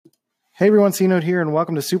Hey everyone, C-Note here, and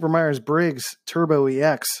welcome to Super Myers-Briggs Turbo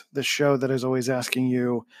EX, the show that is always asking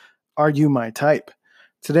you, are you my type?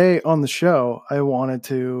 Today on the show, I wanted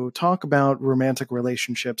to talk about romantic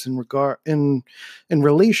relationships in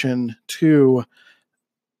relation to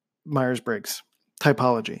Myers-Briggs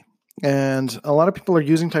typology. And a lot of people are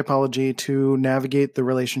using typology to navigate the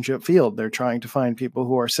relationship field. They're trying to find people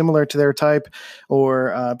who are similar to their type,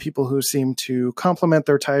 or people who seem to complement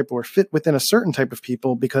their type or fit within a certain type of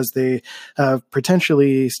people because they have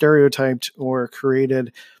potentially stereotyped or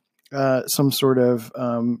created some sort of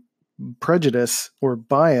prejudice or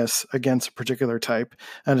bias against a particular type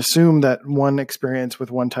and assume that one experience with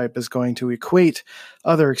one type is going to equate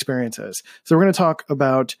other experiences. So we're going to talk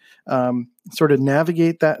about sort of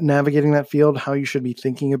navigating that field, how you should be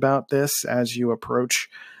thinking about this as you approach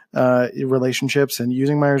relationships and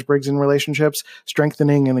using Myers-Briggs in relationships,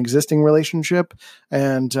 strengthening an existing relationship,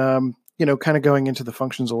 and kind of going into the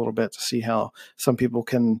functions a little bit to see how some people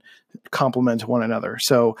can complement one another.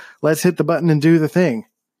 So let's hit the button and do the thing.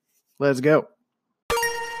 Let's go.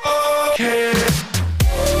 Okay.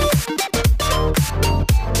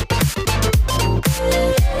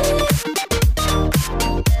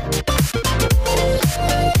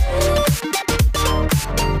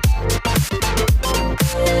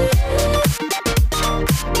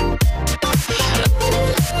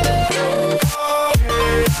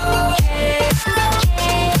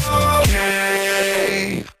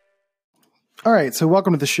 All right, so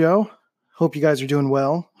welcome to the show. Hope you guys are doing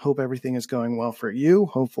well. Hope everything is going well for you.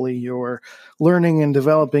 Hopefully you're learning and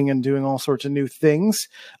developing and doing all sorts of new things.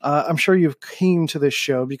 I'm sure you've came to this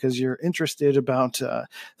show because you're interested about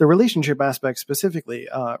the relationship aspect specifically.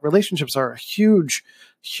 Relationships are a huge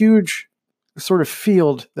sort of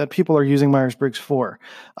field that people are using Myers-Briggs for.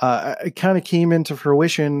 It kind of came into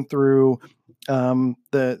fruition through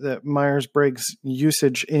the Myers-Briggs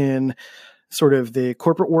usage in sort of the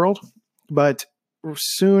corporate world, but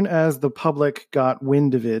soon as the public got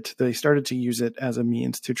wind of it, they started to use it as a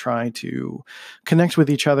means to try to connect with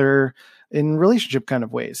each other in relationship kind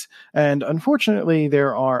of ways. And unfortunately,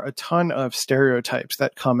 there are a ton of stereotypes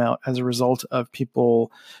that come out as a result of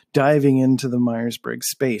people diving into the Myers-Briggs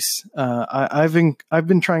space. I've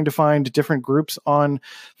been trying to find different groups on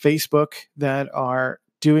Facebook that are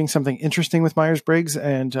doing something interesting with Myers-Briggs.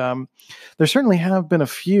 And there certainly have been a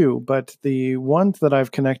few, but the ones that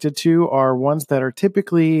I've connected to are ones that are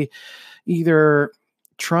typically either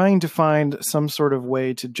trying to find some sort of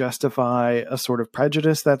way to justify a sort of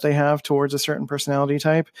prejudice that they have towards a certain personality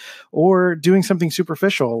type, or doing something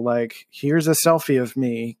superficial like, here's a selfie of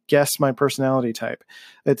me, guess my personality type.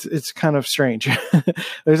 It's kind of strange.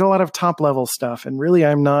 There's a lot of top level stuff, and really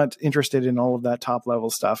I'm not interested in all of that top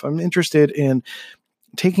level stuff. I'm interested in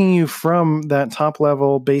taking you from that top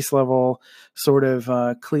level, base level sort of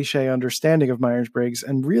cliche understanding of Myers-Briggs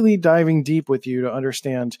and really diving deep with you to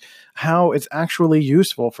understand how it's actually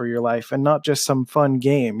useful for your life and not just some fun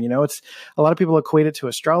game. It's a lot of people equate it to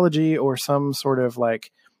astrology or some sort of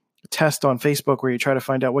like test on Facebook where you try to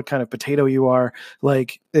find out what kind of potato you are.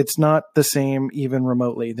 Like, it's not the same even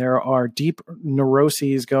remotely. There are deep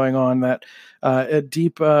neuroses going on that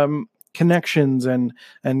deep connections and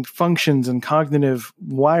functions and cognitive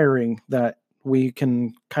wiring that we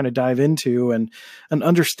can kind of dive into and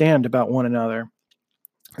understand about one another.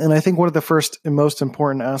 And I think one of the first and most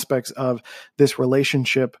important aspects of this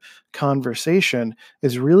relationship conversation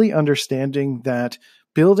is really understanding that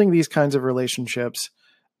building these kinds of relationships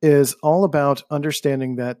is all about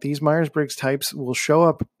understanding that these Myers-Briggs types will show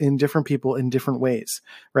up in different people in different ways,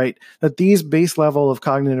 right? That these base level of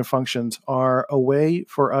cognitive functions are a way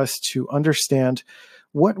for us to understand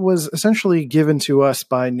what was essentially given to us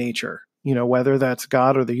by nature, whether that's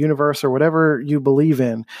God or the universe or whatever you believe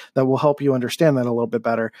in that will help you understand that a little bit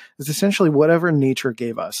better. It's essentially whatever nature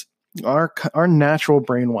gave us. Our natural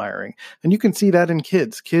brain wiring. And you can see that in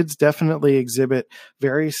kids. Kids definitely exhibit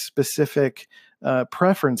very specific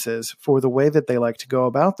preferences for the way that they like to go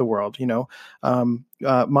about the world.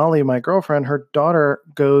 Molly, my girlfriend, her daughter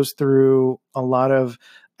goes through a lot of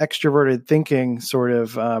extroverted thinking sort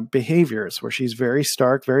of behaviors where she's very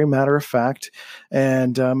stark, very matter of fact,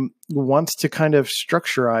 and wants to kind of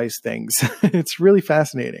structureize things. It's really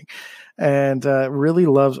fascinating, and really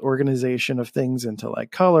loves organization of things into like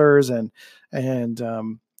colors and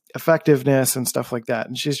effectiveness and stuff like that.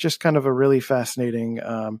 And she's just kind of a really fascinating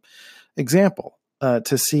example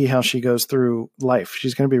to see how she goes through life.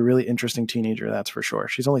 She's going to be a really interesting teenager, that's for sure.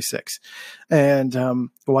 She's only 6. And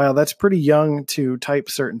while that's pretty young to type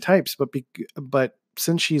certain types, but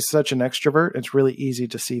since she's such an extrovert, it's really easy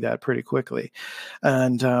to see that pretty quickly.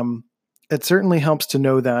 And it certainly helps to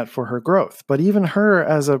know that for her growth. But even her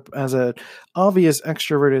as a obvious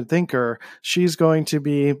extroverted thinker, she's going to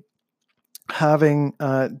be having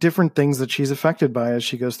different things that she's affected by as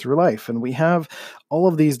she goes through life. And we have all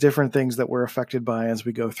of these different things that we're affected by as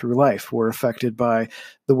we go through life. We're affected by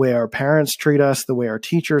the way our parents treat us, the way our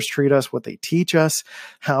teachers treat us, what they teach us,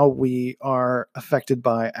 how we are affected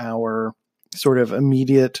by our sort of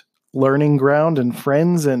immediate learning ground and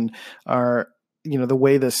friends, and our, the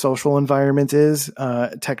way the social environment is,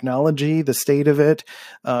 technology, the state of it,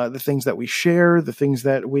 the things that we share, the things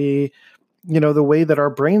that we, the way that our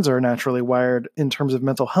brains are naturally wired in terms of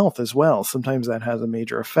mental health as well. Sometimes that has a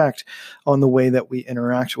major effect on the way that we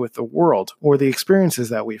interact with the world or the experiences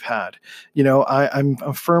that we've had. I'm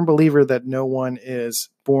a firm believer that no one is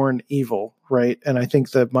born evil, right? And I think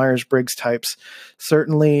the Myers-Briggs types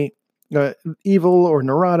certainly evil or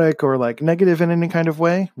neurotic or like negative in any kind of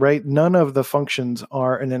way, right? None of the functions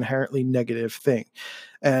are an inherently negative thing.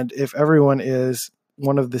 And if everyone is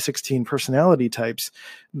one of the 16 personality types,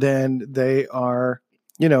 then they are,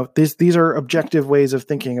 these are objective ways of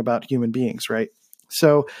thinking about human beings, right?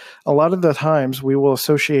 So a lot of the times we will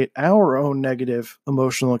associate our own negative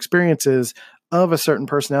emotional experiences of a certain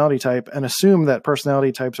personality type and assume that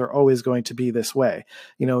personality types are always going to be this way.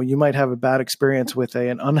 You might have a bad experience with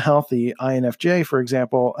an unhealthy INFJ, for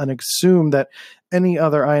example, and assume that any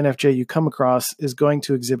other INFJ you come across is going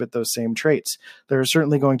to exhibit those same traits. There are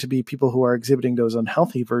certainly going to be people who are exhibiting those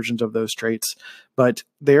unhealthy versions of those traits, but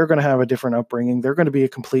they're going to have a different upbringing. They're going to be a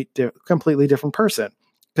completely different person.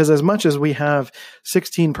 Because as much as we have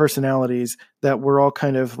 16 personalities that we're all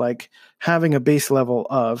kind of like having a base level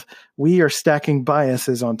of, we are stacking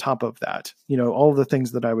biases on top of that. All of the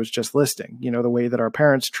things that I was just listing, the way that our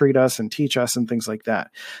parents treat us and teach us and things like that.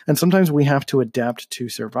 And sometimes we have to adapt to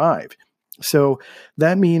survive. So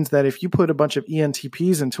that means that if you put a bunch of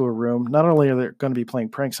ENTPs into a room, not only are they going to be playing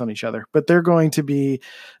pranks on each other, but they're going to be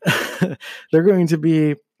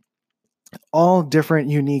all different,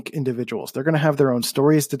 unique individuals. They're going to have their own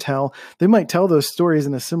stories to tell. They might tell those stories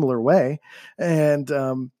in a similar way and,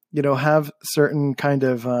 have certain kind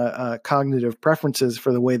of cognitive preferences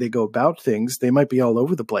for the way they go about things. They might be all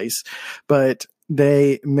over the place, but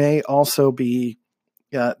they may also be,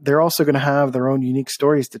 they're also going to have their own unique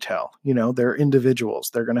stories to tell. They're individuals.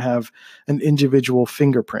 They're going to have an individual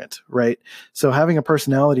fingerprint, right? So having a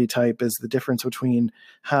personality type is the difference between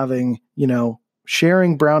having,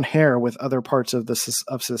 sharing brown hair with other parts of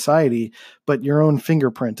society, but your own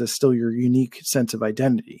fingerprint is still your unique sense of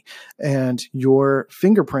identity. And your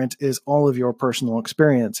fingerprint is all of your personal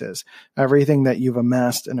experiences, everything that you've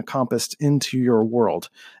amassed and encompassed into your world,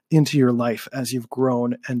 into your life as you've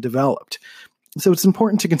grown and developed. So it's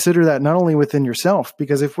important to consider that not only within yourself,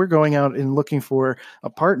 because if we're going out and looking for a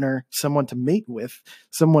partner, someone to mate with,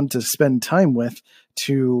 someone to spend time with,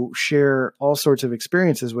 to share all sorts of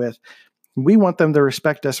experiences with, we want them to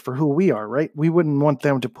respect us for who we are, right? We wouldn't want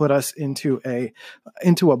them to put us into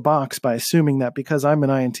a box by assuming that because I'm an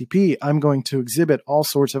INTP, I'm going to exhibit all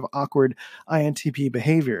sorts of awkward INTP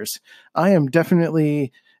behaviors. I am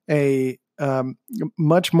definitely a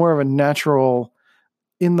much more of a natural,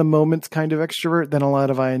 in the moment kind of extrovert than a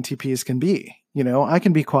lot of INTPs can be. I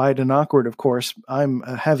can be quiet and awkward, of course. I'm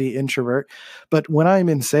a heavy introvert, but when I'm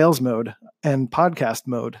in sales mode and podcast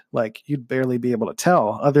mode, like you'd barely be able to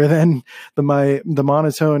tell other than the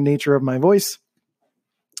monotone nature of my voice.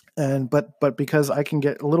 But because I can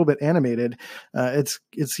get a little bit animated, it's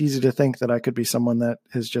easy to think that I could be someone that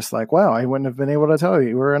is just like, wow, I wouldn't have been able to tell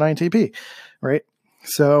you were an INTP, right?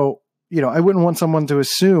 So, I wouldn't want someone to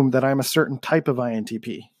assume that I'm a certain type of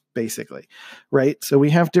INTP, basically, right? So we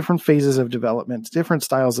have different phases of development, different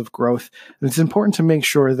styles of growth. And it's important to make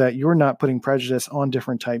sure that you're not putting prejudice on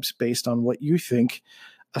different types based on what you think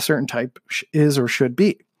a certain type is or should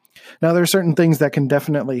be. Now, there are certain things that can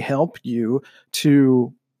definitely help you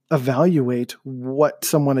to evaluate what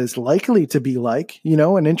someone is likely to be like.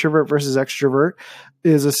 An introvert versus extrovert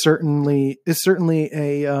is certainly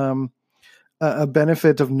a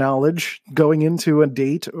benefit of knowledge going into a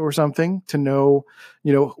date or something to know,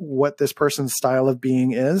 what this person's style of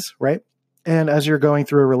being is, right? And as you're going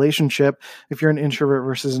through a relationship, if you're an introvert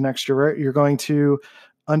versus an extrovert, you're going to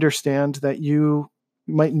understand that you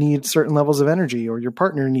might need certain levels of energy, or your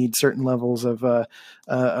partner needs certain levels of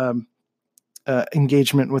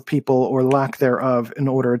engagement with people or lack thereof in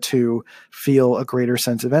order to feel a greater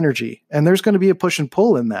sense of energy. And there's going to be a push and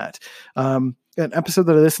pull in that. An episode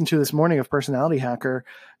that I listened to this morning of Personality Hacker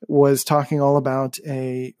was talking all about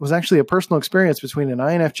was actually a personal experience between an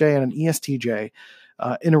INFJ and an ESTJ.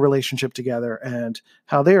 in a relationship together, and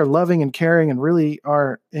how they are loving and caring and really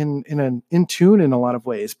are in tune in a lot of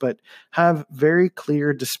ways, but have very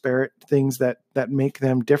clear disparate things that make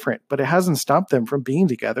them different. But it hasn't stopped them from being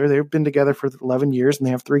together. They've been together for 11 years and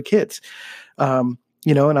they have 3 kids. An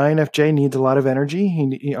INFJ needs a lot of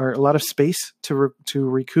energy or a lot of space to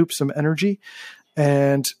recoup some energy.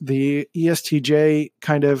 And the ESTJ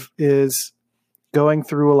kind of is going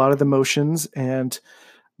through a lot of the motions, and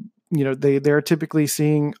they're typically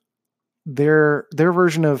seeing their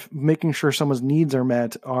version of making sure someone's needs are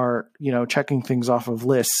met are, checking things off of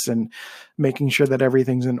lists and making sure that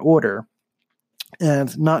everything's in order,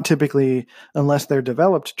 and not typically, unless they're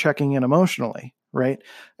developed, checking in emotionally. Right.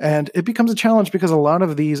 And it becomes a challenge because a lot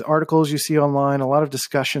of these articles you see online, a lot of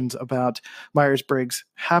discussions about Myers-Briggs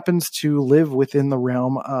happens to live within the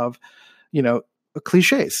realm of,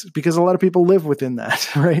 cliches, because a lot of people live within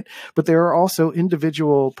that. Right. But there are also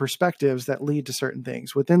individual perspectives that lead to certain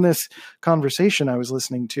things. Within this conversation I was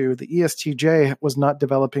listening to, the ESTJ was not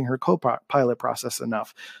developing her co-pilot process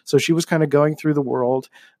enough. So she was kind of going through the world,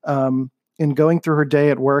 and going through her day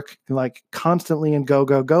at work, like constantly in go,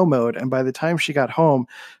 go, go mode. And by the time she got home,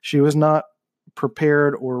 she was not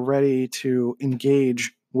prepared or ready to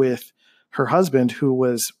engage with her husband, who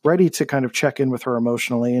was ready to kind of check in with her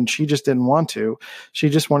emotionally. And she just didn't want to. She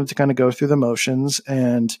just wanted to kind of go through the motions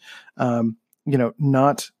and,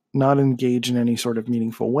 not engage in any sort of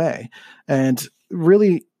meaningful way. And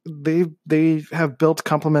really, they have built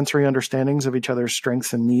complementary understandings of each other's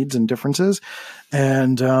strengths and needs and differences.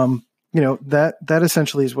 And, that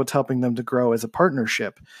essentially is what's helping them to grow as a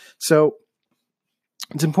partnership. So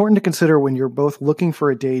it's important to consider when you're both looking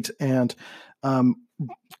for a date and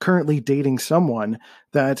currently dating someone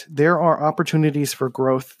that there are opportunities for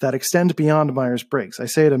growth that extend beyond Myers-Briggs. I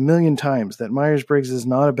say it a million times that Myers-Briggs is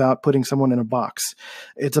not about putting someone in a box.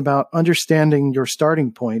 It's about understanding your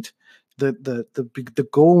starting point, the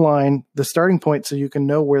goal line, the starting point, so you can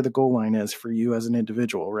know where the goal line is for you as an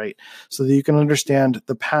individual, right? So that you can understand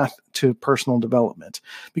the path to personal development.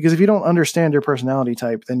 Because if you don't understand your personality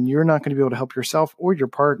type, then you're not going to be able to help yourself or your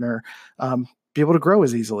partner be able to grow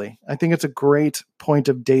as easily. I think it's a great point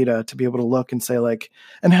of data to be able to look and say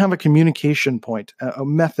and have a communication point, a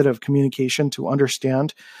method of communication to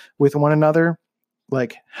understand with one another,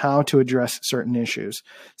 how to address certain issues,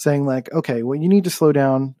 saying okay, well, you need to slow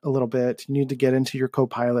down a little bit. You need to get into your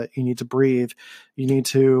co-pilot. You need to breathe. You need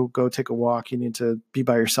to go take a walk. You need to be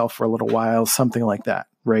by yourself for a little while, something like that.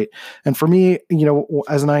 Right. And for me,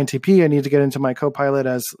 as an INTP, I need to get into my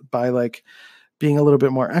co-pilot by being a little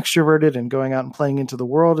bit more extroverted and going out and playing into the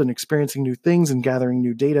world and experiencing new things and gathering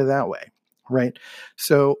new data that way. Right.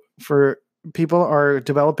 So for people are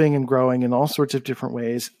developing and growing in all sorts of different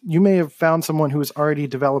ways. You may have found someone who has already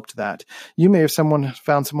developed that. You may have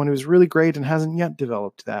found someone who's really great and hasn't yet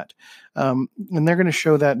developed that. And they're going to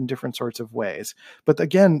show that in different sorts of ways. But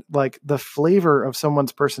again, the flavor of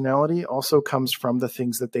someone's personality also comes from the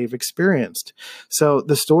things that they've experienced. So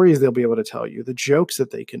the stories they'll be able to tell you, the jokes that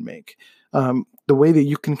they can make, the way that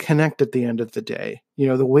you can connect at the end of the day,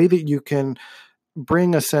 the way that you can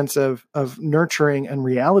bring a sense of nurturing and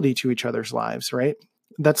reality to each other's lives, right?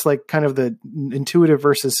 That's kind of the intuitive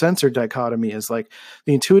versus sensor dichotomy is the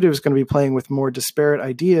intuitive is going to be playing with more disparate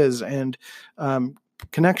ideas and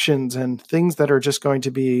connections and things that are just going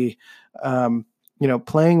to be,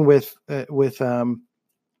 playing with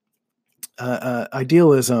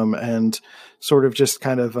idealism and sort of just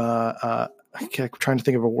kind of, I'm trying to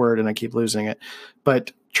think of a word and I keep losing it,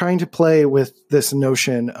 but trying to play with this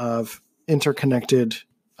notion of interconnected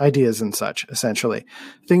ideas and such, essentially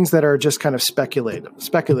things that are just kind of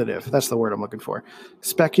speculative. That's the word I'm looking for.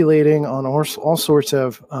 Speculating on all sorts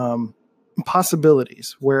of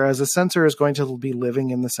possibilities, whereas a sensor is going to be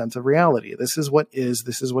living in the sense of reality. This is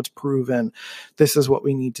what's proven. This is what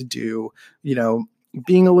we need to do,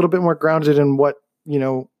 being a little bit more grounded in what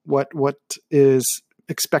is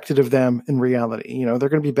expected of them in reality. They're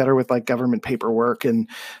going to be better with government paperwork and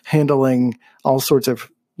handling all sorts of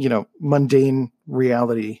mundane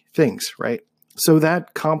reality things, right? So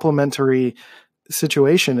that complementary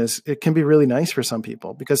situation it can be really nice for some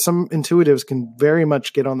people, because some intuitives can very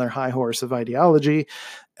much get on their high horse of ideology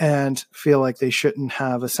and feel like they shouldn't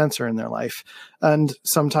have a sensor in their life. And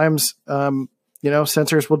sometimes,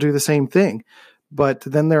 sensors will do the same thing. But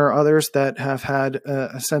then there are others that have had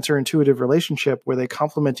a sensor intuitive relationship where they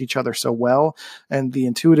complement each other so well, and the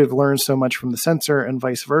intuitive learns so much from the sensor and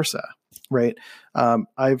vice versa. Right.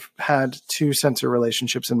 I've had 2 sensor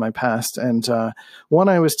relationships in my past, and one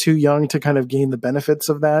I was too young to kind of gain the benefits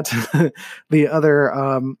of that. The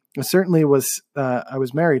other certainly was, I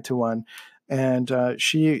was married to one, and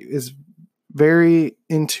she is very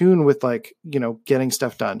in tune with like, getting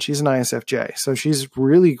stuff done. She's an ISFJ. So she's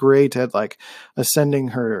really great at like ascending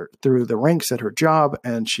her through the ranks at her job,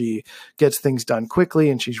 and she gets things done quickly,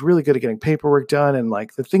 and she's really good at getting paperwork done and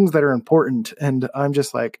like the things that are important. And I'm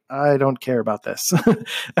just like, I don't care about this.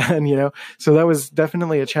 And, so that was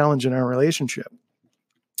definitely a challenge in our relationship.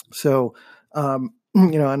 So, and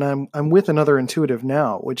I'm with another intuitive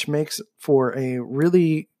now, which makes for a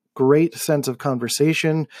really great sense of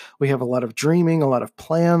conversation. We have a lot of dreaming, a lot of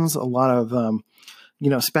plans, a lot of,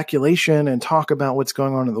 speculation and talk about what's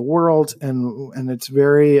going on in the world. And it's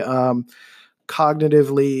very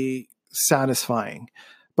cognitively satisfying.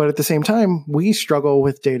 But at the same time, we struggle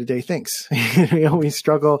with day-to-day things. We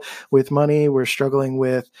struggle with money.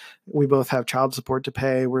 We both have child support to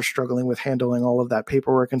pay. We're struggling with handling all of that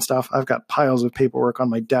paperwork and stuff. I've got piles of paperwork on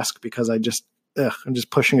my desk because I'm just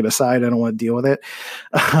pushing it aside. I don't want to deal with it.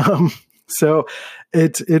 So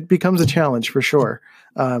it becomes a challenge for sure.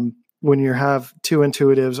 When you have two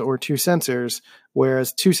intuitives or two sensors,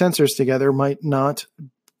 whereas two sensors together might not,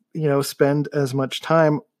 spend as much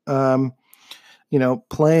time,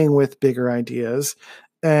 playing with bigger ideas,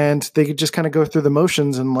 and they could just kind of go through the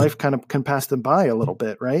motions, and life kind of can pass them by a little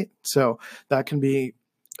bit. Right. So that can be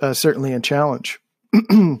certainly a challenge.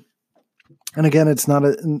 And again, it's not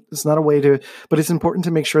a way to, but it's important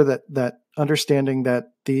to make sure that understanding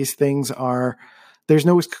that these things there's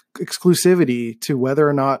no exclusivity to whether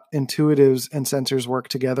or not intuitives and sensors work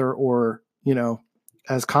together or,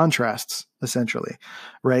 as contrasts, essentially.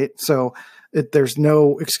 Right. So there's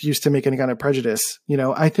no excuse to make any kind of prejudice.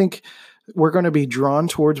 I think we're going to be drawn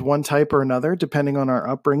towards one type or another, depending on our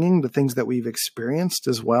upbringing, the things that we've experienced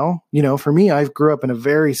as well. For me, I grew up in a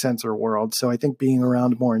very sensor world. So I think being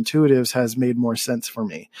around more intuitives has made more sense for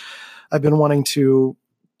me. I've been wanting to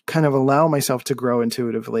kind of allow myself to grow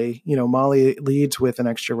intuitively. Molly leads with an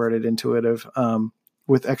extroverted intuitive,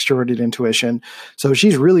 with extroverted intuition. So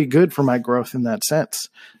she's really good for my growth in that sense.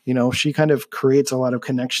 She kind of creates a lot of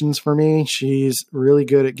connections for me. She's really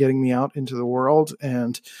good at getting me out into the world.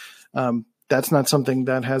 And that's not something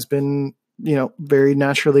that has been, very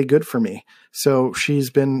naturally good for me. So she's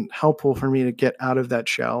been helpful for me to get out of that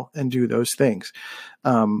shell and do those things.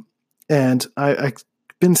 And I've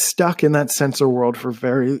been stuck in that sensor world for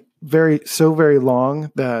very, very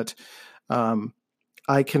long that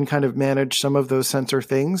I can kind of manage some of those sensor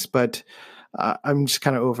things, but I'm just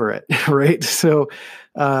kind of over it. Right. So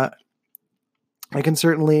I can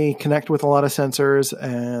certainly connect with a lot of sensors,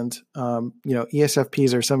 and,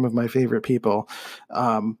 ESFPs are some of my favorite people.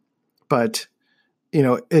 But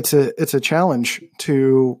it's a challenge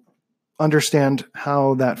to understand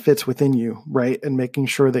how that fits within you, right? And making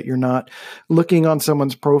sure that you're not looking on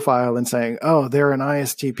someone's profile and saying, oh, they're an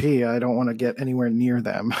ISTP, I don't want to get anywhere near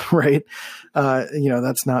them, right?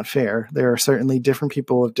 That's not fair. There are certainly different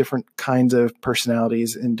people of different kinds of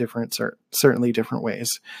personalities in certainly different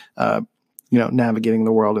ways, navigating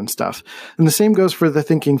the world and stuff. And the same goes for the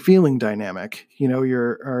thinking feeling dynamic.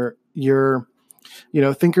 Your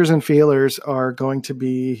thinkers and feelers are going to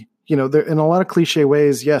be, they're in a lot of cliche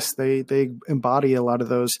ways. Yes, they embody a lot of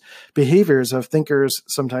those behaviors of thinkers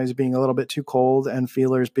sometimes being a little bit too cold and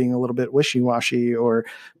feelers being a little bit wishy-washy, or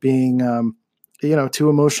being, too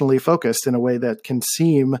emotionally focused in a way that can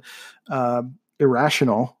seem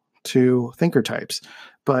irrational to thinker types.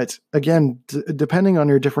 But again, depending on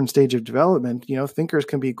your different stage of development, thinkers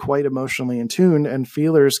can be quite emotionally in tune, and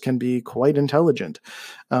feelers can be quite intelligent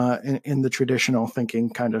in the traditional thinking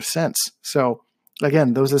kind of sense. So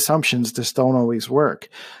again, those assumptions just don't always work.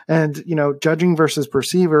 And, judging versus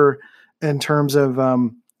perceiver in terms of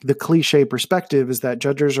the cliche perspective is that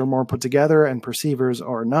judges are more put together and perceivers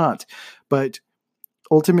are not. But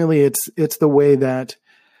ultimately, it's the way that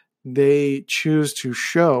they choose to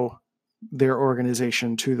show their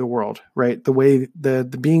organization to the world, right? The way the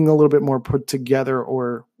being a little bit more put together,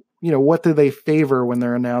 or, what do they favor when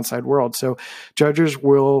they're in the outside world? So judges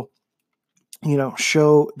will,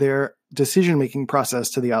 show their decision-making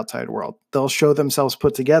process to the outside world. They'll show themselves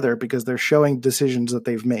put together because they're showing decisions that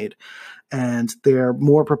they've made, and they're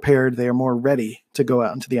more prepared. They are more ready to go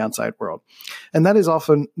out into the outside world. And that is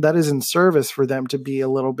in service for them to be a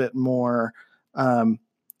little bit more,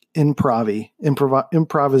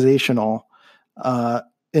 improvisational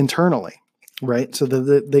internally, right? So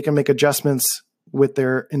that they can make adjustments with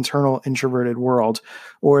their internal introverted world,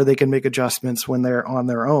 or they can make adjustments when they're on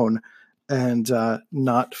their own and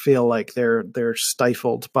not feel like they're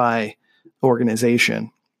stifled by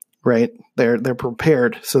organization, right? They're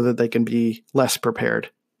prepared so that they can be less prepared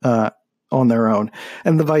on their own,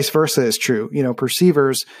 and the vice versa is true.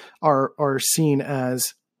 Perceivers are seen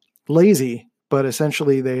as lazy but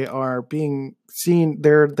essentially they are being seen,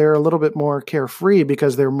 they're a little bit more carefree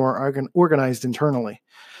because they're more organized internally,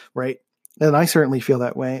 right? And I certainly feel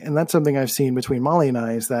that way. And that's something I've seen between Molly and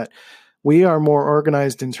I, is that we are more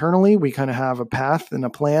organized internally. We kind of have a path and a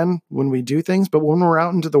plan when we do things, but when we're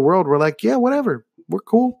out into the world, we're like, yeah, whatever, we're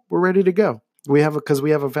cool, we're ready to go. Because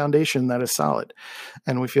we have a foundation that is solid,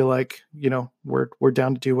 and we feel like, we're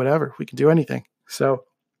down to do whatever. We can do anything. So,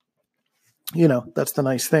 that's the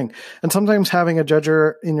nice thing. And sometimes having a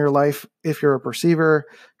judger in your life, if you're a perceiver,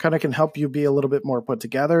 kind of can help you be a little bit more put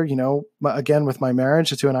together. Again, with my marriage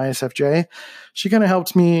to an ISFJ, she kind of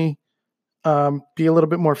helped me be a little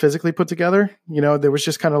bit more physically put together. There was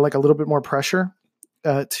just kind of like a little bit more pressure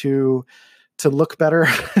to look better,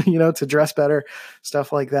 to dress better,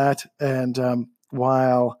 stuff like that. And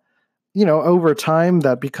while, over time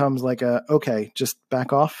that becomes like okay, just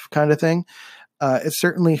back off kind of thing. It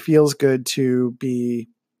certainly feels good to be,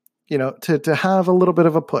 to have a little bit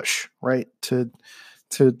of a push, right? To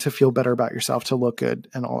feel better about yourself, to look good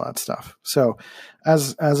and all that stuff. So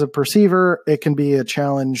as a perceiver, it can be a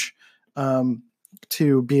challenge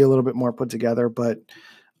to be a little bit more put together, but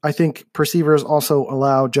I think perceivers also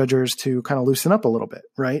allow judgers to kind of loosen up a little bit,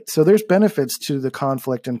 right? So there's benefits to the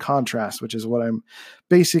conflict and contrast, which is what I'm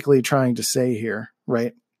basically trying to say here,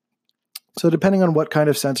 right? So depending on what kind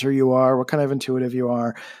of sensor you are, what kind of intuitive you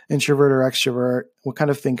are, introvert or extrovert, what kind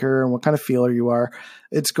of thinker and what kind of feeler you are,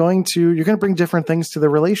 you're going to bring different things to the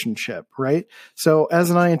relationship, right? So as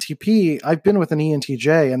an INTP, I've been with an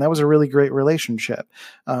ENTJ, and that was a really great relationship.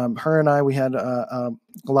 Her and I, we had a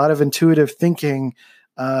lot of intuitive thinking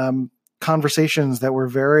conversations that were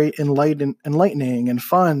very enlightening and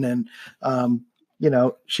fun. And,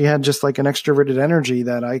 she had just like an extroverted energy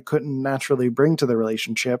that I couldn't naturally bring to the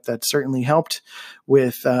relationship. That certainly helped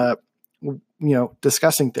with,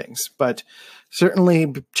 discussing things, but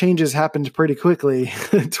certainly changes happened pretty quickly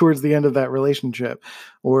towards the end of that relationship,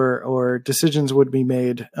 or decisions would be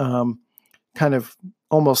made, kind of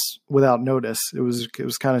almost without notice. It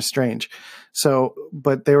was kind of strange. So,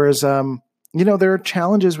 but there was, there are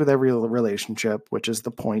challenges with every relationship, which is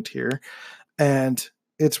the point here. And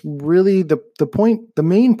it's really the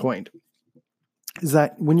main point is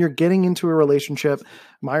that when you're getting into a relationship,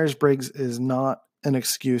 Myers-Briggs is not an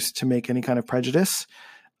excuse to make any kind of prejudice.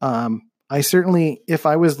 I certainly, if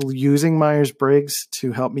I was using Myers-Briggs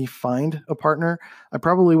to help me find a partner, I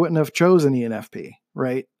probably wouldn't have chosen ENFP,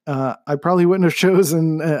 right? I probably wouldn't have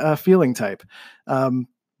chosen a feeling type.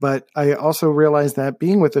 But I also realized that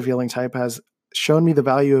being with the feeling type has shown me the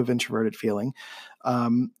value of introverted feeling.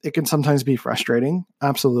 It can sometimes be frustrating.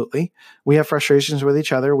 Absolutely. We have frustrations with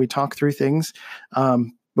each other. We talk through things, but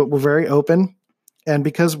we're very open. And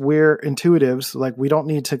because we're intuitives, like we don't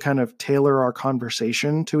need to kind of tailor our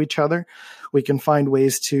conversation to each other. We can find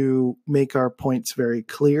ways to make our points very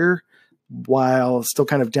clear while still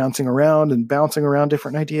kind of dancing around and bouncing around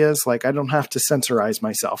different ideas. Like I don't have to censorize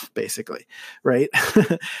myself, basically. Right.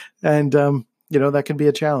 And, that can be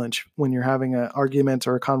a challenge when you're having an argument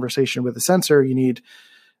or a conversation with a sensor. You need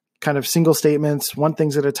kind of single statements, one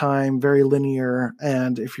things at a time, very linear.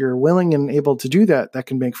 And if you're willing and able to do that, that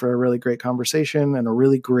can make for a really great conversation and a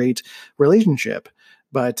really great relationship.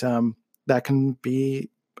 But that can be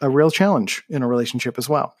a real challenge in a relationship as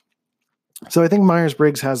well. So I think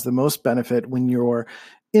Myers-Briggs has the most benefit when you're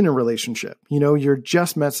in a relationship. You're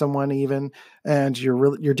just met someone even, and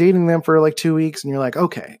you're dating them for like 2 weeks, and you're like,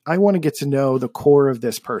 okay, I want to get to know the core of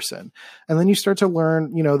this person. And then you start to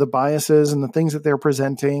learn, the biases and the things that they're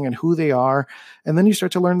presenting and who they are. And then you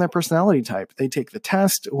start to learn their personality type. They take the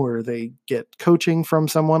test or they get coaching from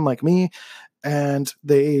someone like me, and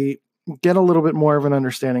they get a little bit more of an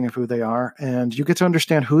understanding of who they are, and you get to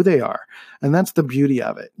understand who they are. And that's the beauty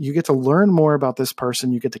of it. You get to learn more about this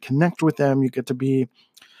person. You get to connect with them. You get to be,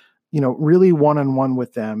 really one-on-one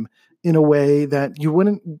with them in a way that you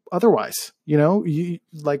wouldn't otherwise. We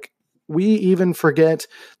even forget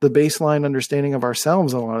the baseline understanding of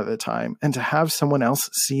ourselves a lot of the time. And to have someone else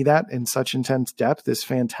see that in such intense depth is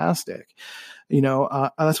fantastic.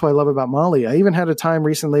 That's what I love about Molly. I even had a time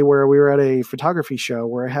recently where we were at a photography show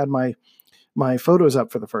where I had my photos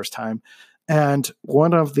up for the first time. And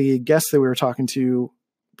one of the guests that we were talking to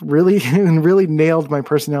really nailed my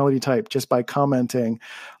personality type just by commenting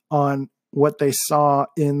on what they saw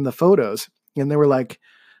in the photos. And they were like,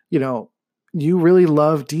 you really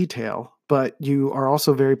love detail, but you are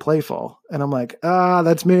also very playful. And I'm like,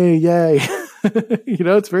 that's me. Yay.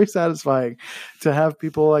 It's very satisfying to have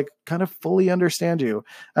people like kind of fully understand you.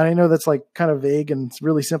 And I know that's like kind of vague and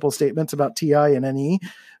really simple statements about TI and NE,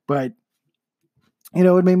 but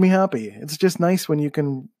it made me happy. It's just nice when you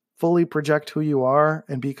can fully project who you are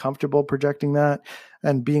and be comfortable projecting that,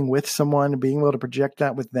 and being with someone, being able to project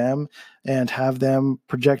that with them and have them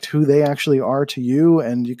project who they actually are to you,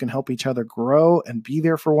 and you can help each other grow and be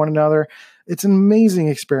there for one another. It's an amazing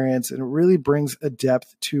experience, and it really brings a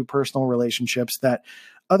depth to personal relationships that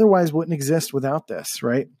otherwise wouldn't exist without this,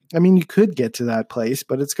 right? I mean, you could get to that place,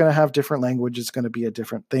 but it's going to have different language. It's going to be a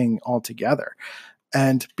different thing altogether.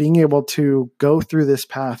 And being able to go through this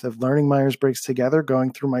path of learning Myers-Briggs together,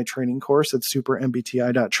 going through my training course at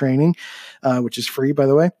supermbti.training, which is free, by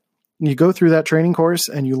the way. You go through that training course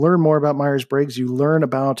and you learn more about Myers-Briggs. You learn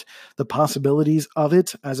about the possibilities of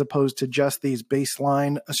it, as opposed to just these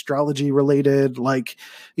baseline astrology related, like,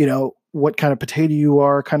 you know, what kind of potato you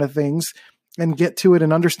are kind of things, and get to it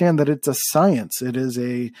and understand that it's a science. It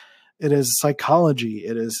is psychology.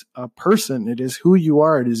 It is a person. It is who you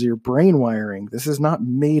are. It is your brain wiring. This is not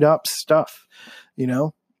made up stuff. You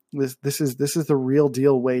know, this is the real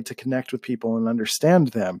deal way to connect with people and understand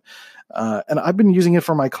them. And I've been using it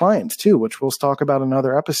for my clients too, which we'll talk about in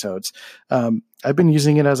other episodes. I've been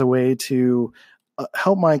using it as a way to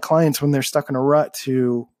help my clients when they're stuck in a rut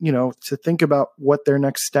to think about what their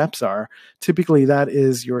next steps are. Typically that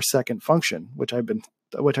is your second function, which I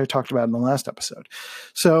talked about in the last episode.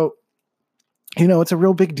 So, it's a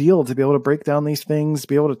real big deal to be able to break down these things,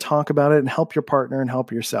 be able to talk about it and help your partner and help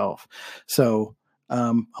yourself. So,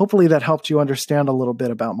 hopefully that helped you understand a little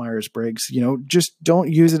bit about Myers-Briggs. Just don't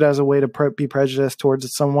use it as a way to be prejudiced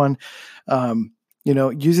towards someone.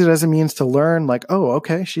 Use it as a means to learn, like, oh,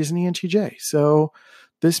 okay, she's an ENTJ. So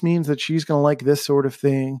this means that she's going to like this sort of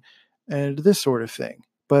thing and this sort of thing.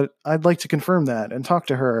 But I'd like to confirm that and talk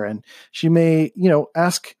to her. And she may,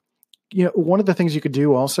 ask, one of the things you could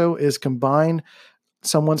do also is combine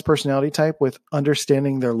someone's personality type with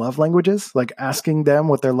understanding their love languages, like asking them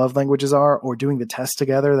what their love languages are or doing the test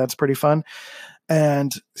together. That's pretty fun.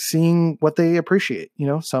 And seeing what they appreciate.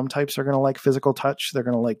 Some types are going to like physical touch. They're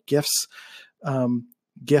going to like gifts.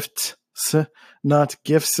 Gifts, not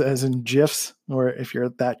gifts as in GIFs, or if you're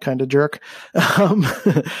that kind of jerk. And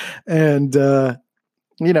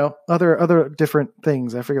other different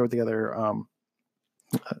things. I forget what the other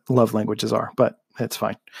love languages are, but it's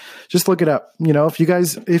fine. Just look it up.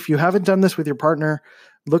 If you haven't done this with your partner,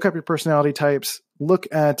 look up your personality types. Look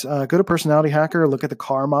at go to Personality Hacker, look at the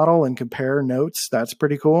car model and compare notes. That's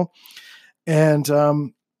pretty cool. And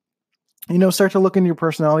start to look into your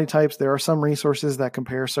personality types. There are some resources that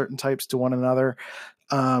compare certain types to one another.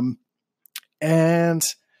 And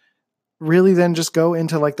really then just go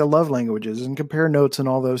into like the love languages and compare notes and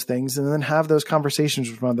all those things, and then have those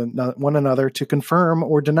conversations with one another to confirm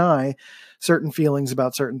or deny certain feelings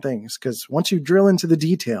about certain things. Because once you drill into the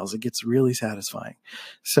details, it gets really satisfying.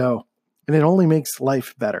 So, and it only makes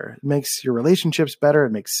life better. It makes your relationships better.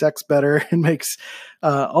 It makes sex better. It makes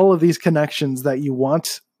all of these connections that you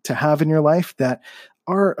want to have in your life that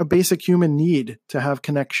are a basic human need to have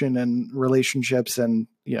connection and relationships and,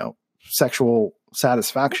 sexual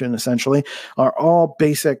satisfaction essentially are all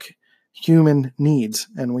basic human needs.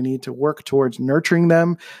 And we need to work towards nurturing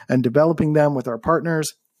them and developing them with our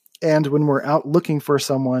partners. And when we're out looking for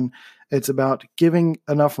someone, it's about giving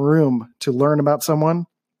enough room to learn about someone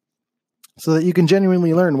so that you can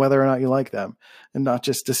genuinely learn whether or not you like them and not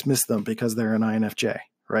just dismiss them because they're an INFJ,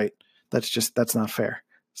 right? That's not fair.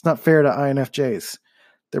 It's not fair to INFJs.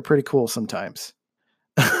 They're pretty cool sometimes.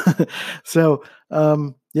 So,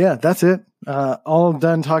 yeah, that's it. All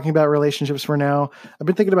done talking about relationships for now. I've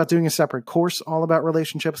been thinking about doing a separate course all about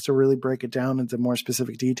relationships to really break it down into more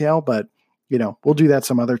specific detail, but we'll do that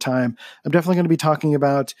some other time. I'm definitely going to be talking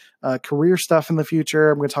about career stuff in the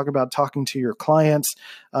future. I'm going to talk about talking to your clients.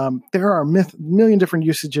 There are a million different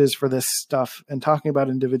usages for this stuff and talking about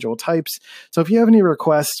individual types. So if you have any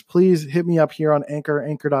requests, please hit me up here on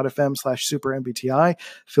anchor.fm/supermbti.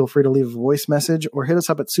 Feel free to leave a voice message or hit us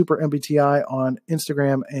up at supermbti on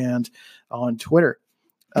Instagram and on Twitter.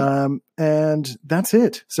 And that's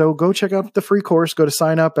it. So go check out the free course. Go to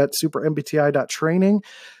sign up at supermbti.training.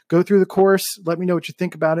 Go through the course. Let me know what you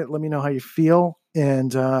think about it. Let me know how you feel.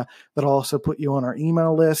 And that'll also put you on our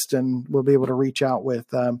email list, and we'll be able to reach out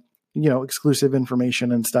with, exclusive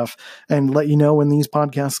information and stuff and let you know when these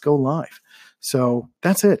podcasts go live. So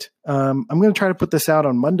that's it. I'm going to try to put this out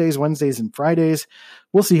on Mondays, Wednesdays, and Fridays.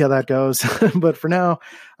 We'll see how that goes. But for now,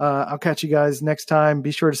 I'll catch you guys next time.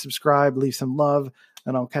 Be sure to subscribe, leave some love,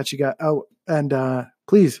 and I'll catch you guys. Oh, and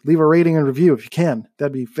please leave a rating and review if you can.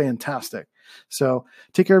 That'd be fantastic. So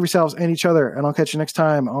take care of yourselves and each other, and I'll catch you next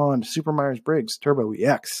time on Super Myers-Briggs Turbo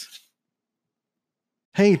EX.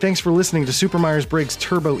 Hey, thanks for listening to Super Myers-Briggs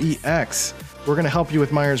Turbo EX. We're going to help you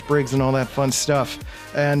with Myers-Briggs and all that fun stuff.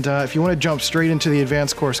 And if you want to jump straight into the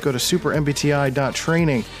advanced course, go to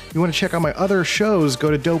supermbti.training. If you want to check out my other shows,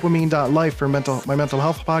 go to dopamine.life for my mental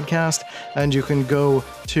health podcast, and you can go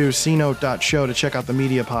to cnote.show to check out the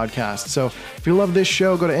media podcast. So if you love this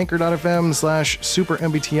show, go to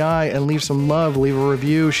anchor.fm/supermbti and leave some love, leave a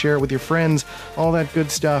review, share it with your friends, all that good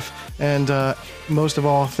stuff. And most of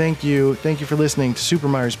all, thank you for listening to Super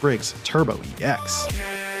Myers-Briggs Turbo EX.